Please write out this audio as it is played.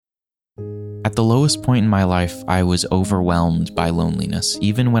At the lowest point in my life, I was overwhelmed by loneliness.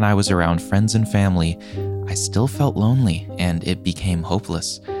 Even when I was around friends and family, I still felt lonely and it became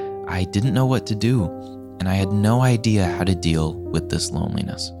hopeless. I didn't know what to do, and I had no idea how to deal with this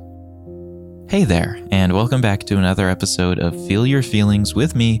loneliness. Hey there, and welcome back to another episode of Feel Your Feelings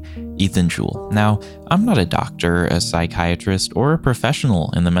with me, Ethan Jewell. Now, I'm not a doctor, a psychiatrist, or a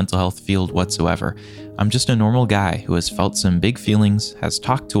professional in the mental health field whatsoever. I'm just a normal guy who has felt some big feelings, has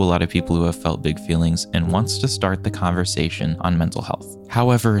talked to a lot of people who have felt big feelings, and wants to start the conversation on mental health.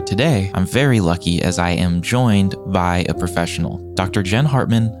 However, today, I'm very lucky as I am joined by a professional, Dr. Jen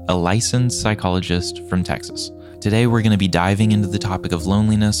Hartman, a licensed psychologist from Texas. Today, we're going to be diving into the topic of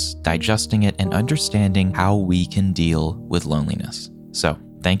loneliness, digesting it, and understanding how we can deal with loneliness. So,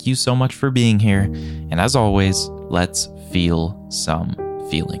 thank you so much for being here. And as always, let's feel some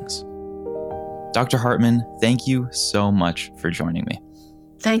feelings. Dr. Hartman, thank you so much for joining me.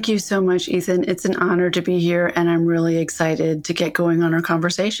 Thank you so much, Ethan. It's an honor to be here, and I'm really excited to get going on our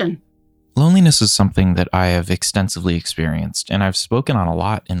conversation. Loneliness is something that I have extensively experienced, and I've spoken on a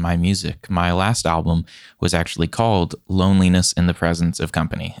lot in my music. My last album was actually called Loneliness in the Presence of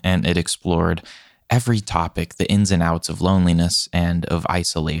Company, and it explored every topic, the ins and outs of loneliness and of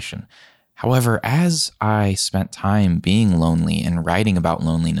isolation. However, as I spent time being lonely and writing about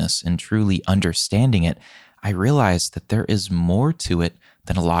loneliness and truly understanding it, I realized that there is more to it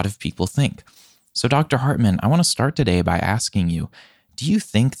than a lot of people think. So, Dr. Hartman, I want to start today by asking you, do you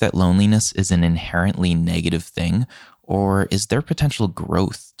think that loneliness is an inherently negative thing, or is there potential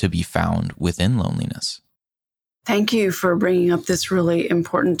growth to be found within loneliness? Thank you for bringing up this really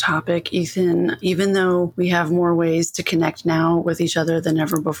important topic, Ethan. Even though we have more ways to connect now with each other than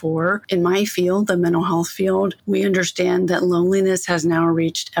ever before, in my field, the mental health field, we understand that loneliness has now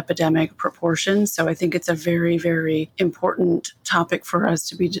reached epidemic proportions. So I think it's a very, very important topic for us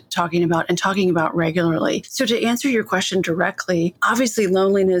to be talking about and talking about regularly. So to answer your question directly, obviously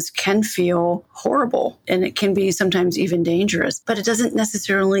loneliness can feel horrible and it can be sometimes even dangerous, but it doesn't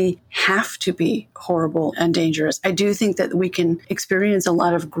necessarily have to be horrible and dangerous. I do think that we can experience a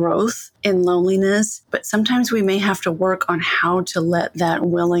lot of growth in loneliness, but sometimes we may have to work on how to let that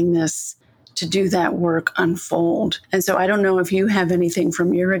willingness to do that work unfold. And so I don't know if you have anything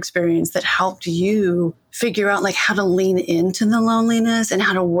from your experience that helped you figure out like how to lean into the loneliness and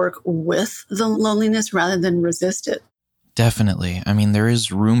how to work with the loneliness rather than resist it. Definitely. I mean, there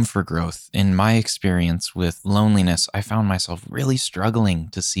is room for growth. In my experience with loneliness, I found myself really struggling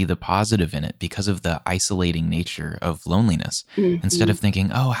to see the positive in it because of the isolating nature of loneliness. Mm-hmm. Instead of thinking,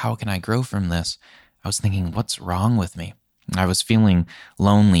 oh, how can I grow from this? I was thinking, what's wrong with me? I was feeling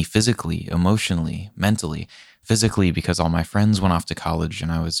lonely physically, emotionally, mentally. Physically, because all my friends went off to college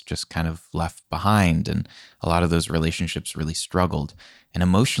and I was just kind of left behind, and a lot of those relationships really struggled. And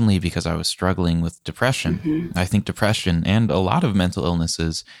emotionally, because I was struggling with depression. Mm-hmm. I think depression and a lot of mental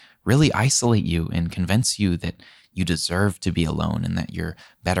illnesses really isolate you and convince you that you deserve to be alone and that you're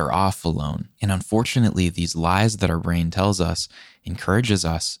better off alone. And unfortunately, these lies that our brain tells us encourages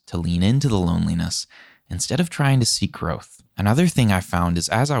us to lean into the loneliness instead of trying to seek growth. Another thing I found is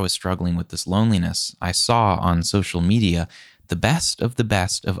as I was struggling with this loneliness, I saw on social media the best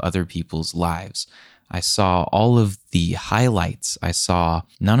of other people's lives. I saw all of the highlights. I saw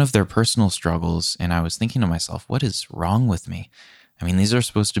none of their personal struggles, and I was thinking to myself, what is wrong with me? I mean, these are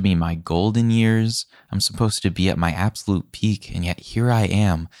supposed to be my golden years. I'm supposed to be at my absolute peak, and yet here I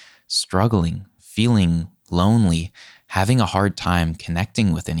am, struggling, feeling lonely, having a hard time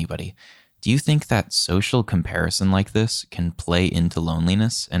connecting with anybody. Do you think that social comparison like this can play into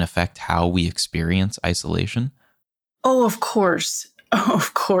loneliness and affect how we experience isolation? Oh, of course. Oh,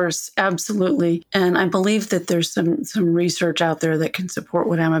 of course. Absolutely. And I believe that there's some research out there that can support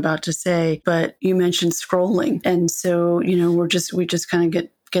what I'm about to say. But you mentioned scrolling. And so, we just kind of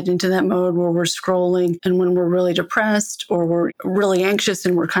get into that mode where we're scrolling. And when we're really depressed or we're really anxious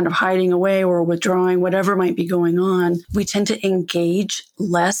and we're kind of hiding away or withdrawing, whatever might be going on, we tend to engage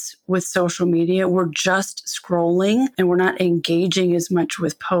less with social media. We're just scrolling and we're not engaging as much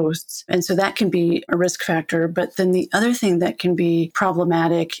with posts. And so that can be a risk factor. But then the other thing that can be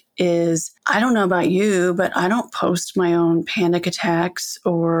problematic is, I don't know about you, but I don't post my own panic attacks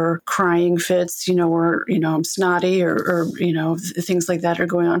or crying fits, or, I'm snotty or things like that are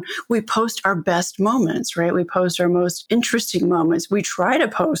going on. We post our best moments, right? We post our most interesting moments. We try to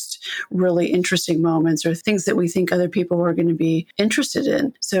post really interesting moments or things that we think other people are going to be interested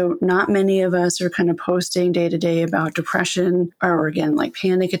in. So not many of us are kind of posting day to day about depression or again, like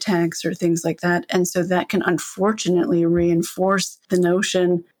panic attacks or things like that. And so that can unfortunately reinforce the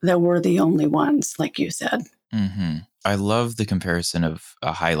notion that we're the only ones, like you said. Mm-hmm. I love the comparison of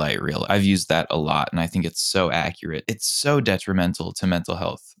a highlight reel. I've used that a lot, and I think it's so accurate. It's so detrimental to mental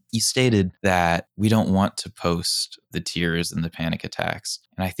health. You stated that we don't want to post the tears and the panic attacks.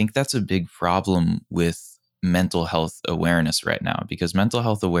 And I think that's a big problem with mental health awareness right now, because mental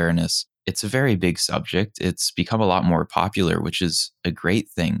health awareness, it's a very big subject. It's become a lot more popular, which is a great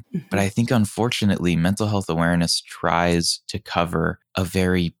thing. But I think, unfortunately, mental health awareness tries to cover a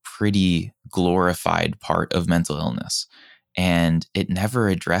very pretty glorified part of mental illness. And it never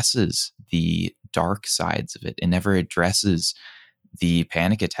addresses the dark sides of it. It never addresses the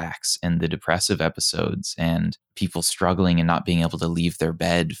panic attacks and the depressive episodes and people struggling and not being able to leave their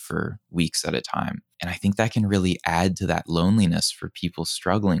bed for weeks at a time. And I think that can really add to that loneliness for people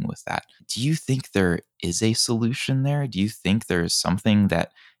struggling with that. Do you think there is a solution there? Do you think there's something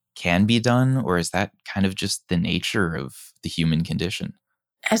that can be done, or is that kind of just the nature of the human condition?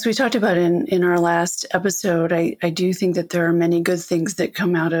 As we talked about in our last episode, I do think that there are many good things that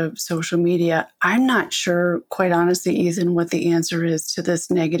come out of social media. I'm not sure, quite honestly, Ethan, what the answer is to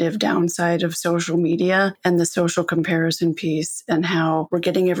this negative downside of social media and the social comparison piece and how we're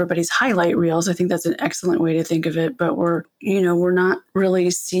getting everybody's highlight reels. I think that's an excellent way to think of it, but we're not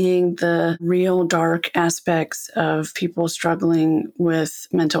really seeing the real dark aspects of people struggling with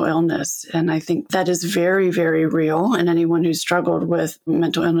mental illness. And I think that is very, very real. And anyone who's struggled with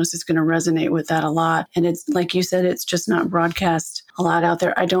mental illness is going to resonate with that a lot. And it's like you said, it's just not broadcast a lot out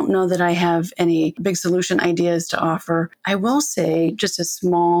there. I don't know that I have any big solution ideas to offer. I will say just a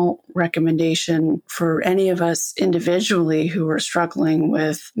small recommendation for any of us individually who are struggling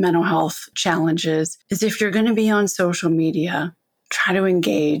with mental health challenges is, if you're going to be on social media, try to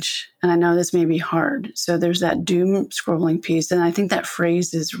engage. And I know this may be hard. So there's that doom scrolling piece. And I think that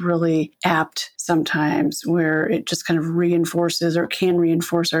phrase is really apt sometimes, where it just kind of reinforces or can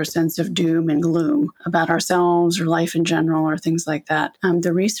reinforce our sense of doom and gloom about ourselves or life in general or things like that.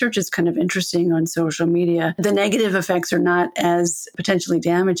 The research is kind of interesting on social media. The negative effects are not as potentially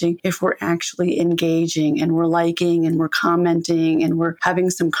damaging if we're actually engaging and we're liking and we're commenting and we're having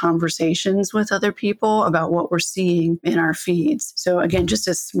some conversations with other people about what we're seeing in our feeds. So again, just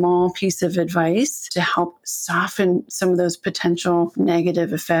a small piece of advice to help soften some of those potential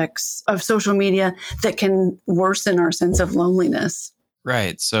negative effects of social media that can worsen our sense of loneliness.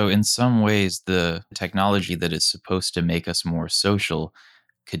 Right. So in some ways, the technology that is supposed to make us more social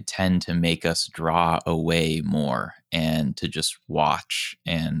could tend to make us draw away more and to just watch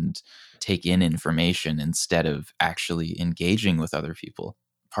and take in information instead of actually engaging with other people.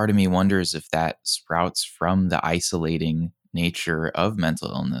 Part of me wonders if that sprouts from the isolating nature of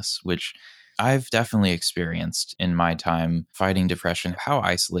mental illness, which I've definitely experienced in my time fighting depression, how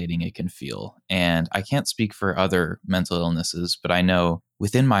isolating it can feel. And I can't speak for other mental illnesses, but I know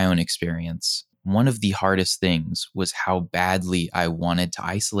within my own experience, one of the hardest things was how badly I wanted to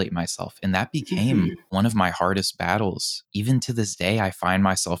isolate myself. And that became one of my hardest battles. Even to this day, I find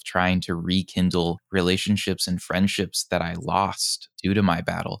myself trying to rekindle relationships and friendships that I lost due to my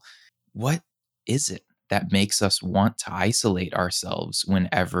battle. What is it that makes us want to isolate ourselves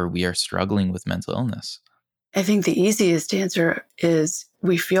whenever we are struggling with mental illness? I think the easiest answer is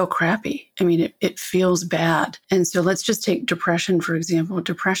we feel crappy. I mean, it feels bad. And so let's just take depression, for example.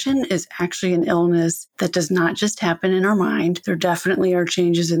 Depression is actually an illness that does not just happen in our mind. There definitely are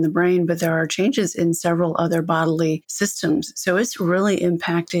changes in the brain, but there are changes in several other bodily systems. So it's really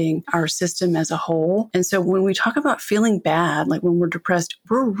impacting our system as a whole. And so when we talk about feeling bad, like when we're depressed,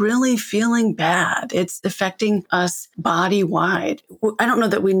 we're really feeling bad. It's affecting us body-wide. I don't know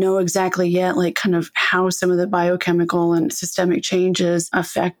that we know exactly yet, like kind of how some of the biochemical and systemic changes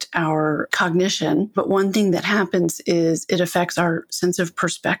affect our cognition. But one thing that happens is it affects our sense of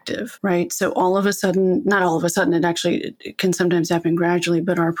perspective, right? So all of a sudden, not all of a sudden, it can sometimes happen gradually,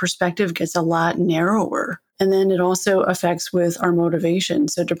 but our perspective gets a lot narrower. And then it also affects with our motivation.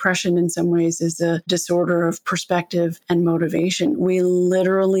 So depression in some ways is a disorder of perspective and motivation. We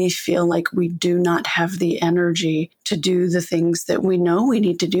literally feel like we do not have the energy to do the things that we know we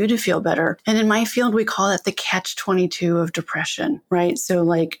need to do to feel better. And in my field, we call it the catch-22 of depression, right? So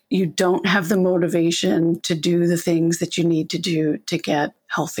like you don't have the motivation to do the things that you need to do to get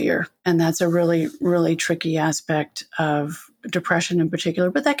healthier. And that's a really, really tricky aspect of depression in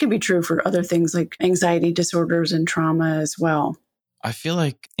particular, but that can be true for other things like anxiety disorders and trauma as well. I feel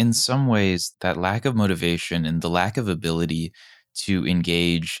like in some ways that lack of motivation and the lack of ability to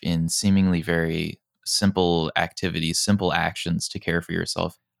engage in seemingly very simple activities, simple actions to care for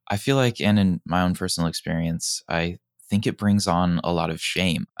yourself, I feel like, and in my own personal experience, I think it brings on a lot of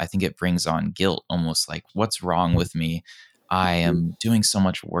shame. I think it brings on guilt, almost like, what's wrong with me? I am doing so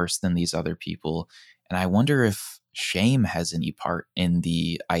much worse than these other people. And I wonder if shame has any part in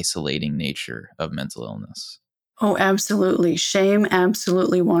the isolating nature of mental illness. Oh, absolutely. Shame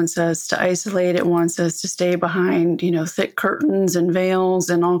absolutely wants us to isolate. It wants us to stay behind, thick curtains and veils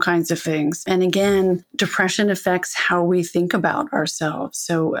and all kinds of things. And again, depression affects how we think about ourselves.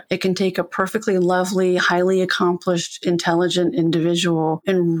 So it can take a perfectly lovely, highly accomplished, intelligent individual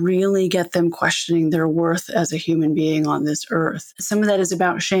and really get them questioning their worth as a human being on this earth. Some of that is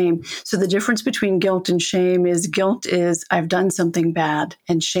about shame. So the difference between guilt and shame is guilt is I've done something bad,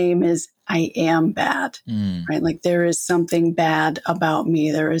 and shame is I am bad, right? Like there is something bad about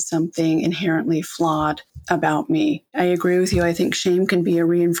me. There is something inherently flawed about me. I agree with you. I think shame can be a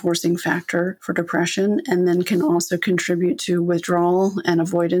reinforcing factor for depression, and then can also contribute to withdrawal and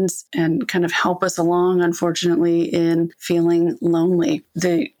avoidance and kind of help us along, unfortunately, in feeling lonely.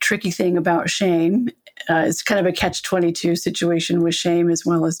 The tricky thing about shame, it's kind of a catch-22 situation with shame as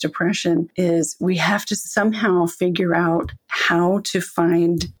well as depression, is we have to somehow figure out how to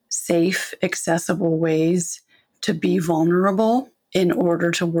find safe, accessible ways to be vulnerable in order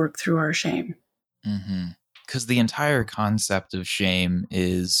to work through our shame. Because the entire concept of shame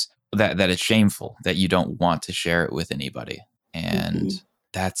is that it's shameful, that you don't want to share it with anybody. And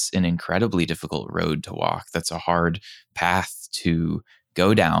that's an incredibly difficult road to walk. That's a hard path to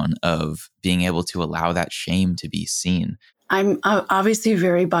go down, of being able to allow that shame to be seen. I'm obviously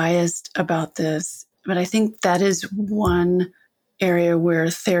very biased about this, but I think that is one area where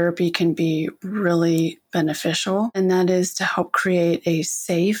therapy can be really beneficial. And that is to help create a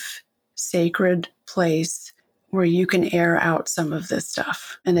safe, sacred place where you can air out some of this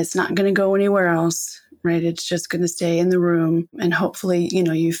stuff. And it's not going to go anywhere else, right? It's just going to stay in the room. And hopefully,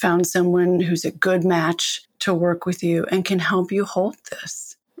 you found someone who's a good match to work with you and can help you hold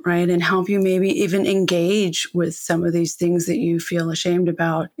this, right? And help you maybe even engage with some of these things that you feel ashamed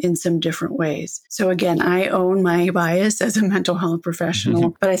about in some different ways. So again, I own my bias as a mental health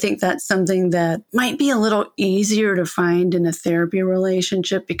professional, but I think that's something that might be a little easier to find in a therapy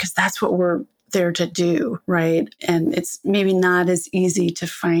relationship, because that's what we're there to do, right? And it's maybe not as easy to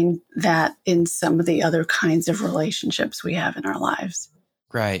find that in some of the other kinds of relationships we have in our lives.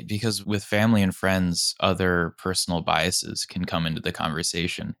 Right, because with family and friends, other personal biases can come into the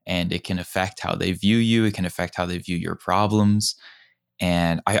conversation, and it can affect how they view you. It can affect how they view your problems.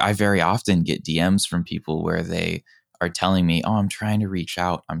 And I very often get DMs from people where they are telling me, oh, I'm trying to reach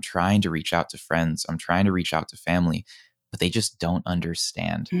out. I'm trying to reach out to friends. I'm trying to reach out to family, but they just don't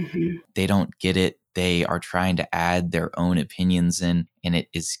understand. They don't get it. They are trying to add their own opinions in, and it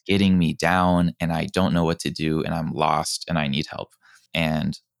is getting me down, and I don't know what to do, and I'm lost, and I need help.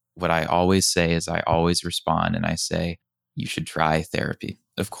 And what I always say is I always respond and I say, you should try therapy.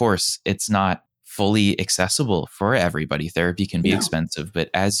 Of course, it's not fully accessible for everybody. Therapy can be expensive, but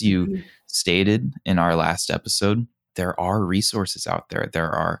as you stated in our last episode, there are resources out there. There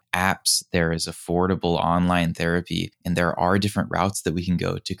are apps, there is affordable online therapy, and there are different routes that we can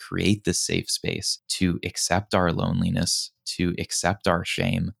go to create this safe space, to accept our loneliness, to accept our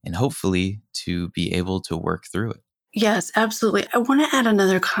shame, and hopefully to be able to work through it. Yes, absolutely. I want to add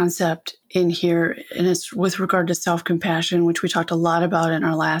another concept in here, and it's with regard to self-compassion, which we talked a lot about in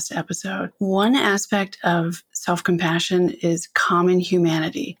our last episode. One aspect of self-compassion is common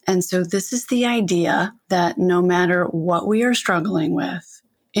humanity. And so this is the idea that no matter what we are struggling with,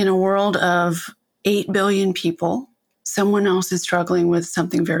 in a world of 8 billion people, someone else is struggling with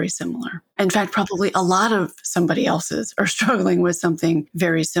something very similar. In fact, probably a lot of somebody else's are struggling with something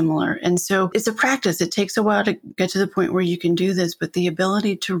very similar. And so it's a practice. It takes a while to get to the point where you can do this, but the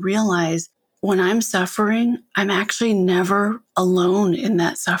ability to realize when I'm suffering, I'm actually never alone in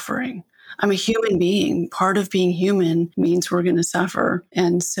that suffering. I'm a human being. Part of being human means we're going to suffer.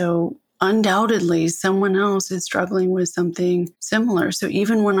 And so undoubtedly, someone else is struggling with something similar. So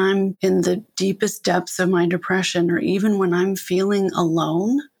even when I'm in the deepest depths of my depression, or even when I'm feeling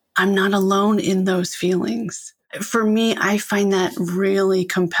alone, I'm not alone in those feelings. For me, I find that really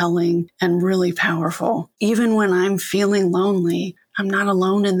compelling and really powerful. Even when I'm feeling lonely, I'm not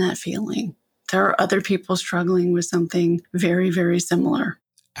alone in that feeling. There are other people struggling with something very, very similar.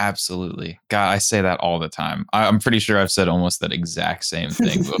 Absolutely. God, I say that all the time. I'm pretty sure I've said almost that exact same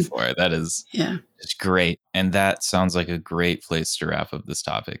thing before. That is just great. And that sounds like a great place to wrap up this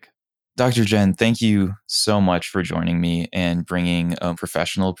topic. Dr. Jen, thank you so much for joining me and bringing a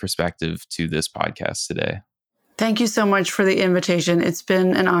professional perspective to this podcast today. Thank you so much for the invitation. It's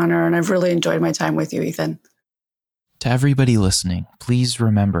been an honor, and I've really enjoyed my time with you, Ethan. To everybody listening, please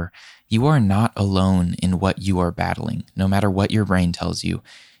remember, you are not alone in what you are battling, no matter what your brain tells you.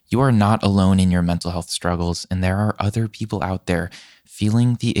 You are not alone in your mental health struggles, and there are other people out there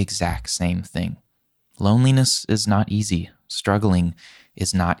feeling the exact same thing. Loneliness is not easy. Struggling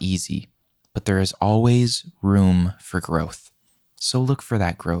is not easy, but there is always room for growth. So look for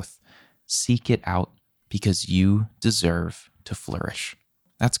that growth. Seek it out because you deserve to flourish.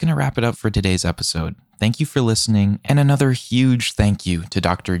 That's going to wrap it up for today's episode. Thank you for listening, and another huge thank you to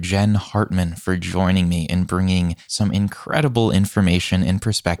Dr. Jen Hartman for joining me and bringing some incredible information and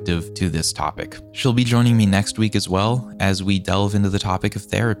perspective to this topic. She'll be joining me next week as well as we delve into the topic of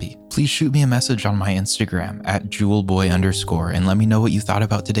therapy. Please shoot me a message on my Instagram at jewelboy_ and let me know what you thought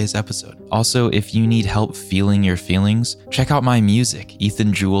about today's episode. Also, if you need help feeling your feelings, check out my music,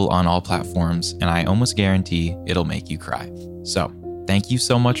 Ethan Jewel, on all platforms, and I almost guarantee it'll make you cry. So, thank you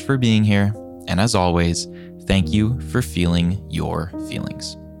so much for being here. And as always, thank you for feeling your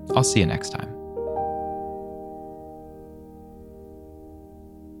feelings. I'll see you next time.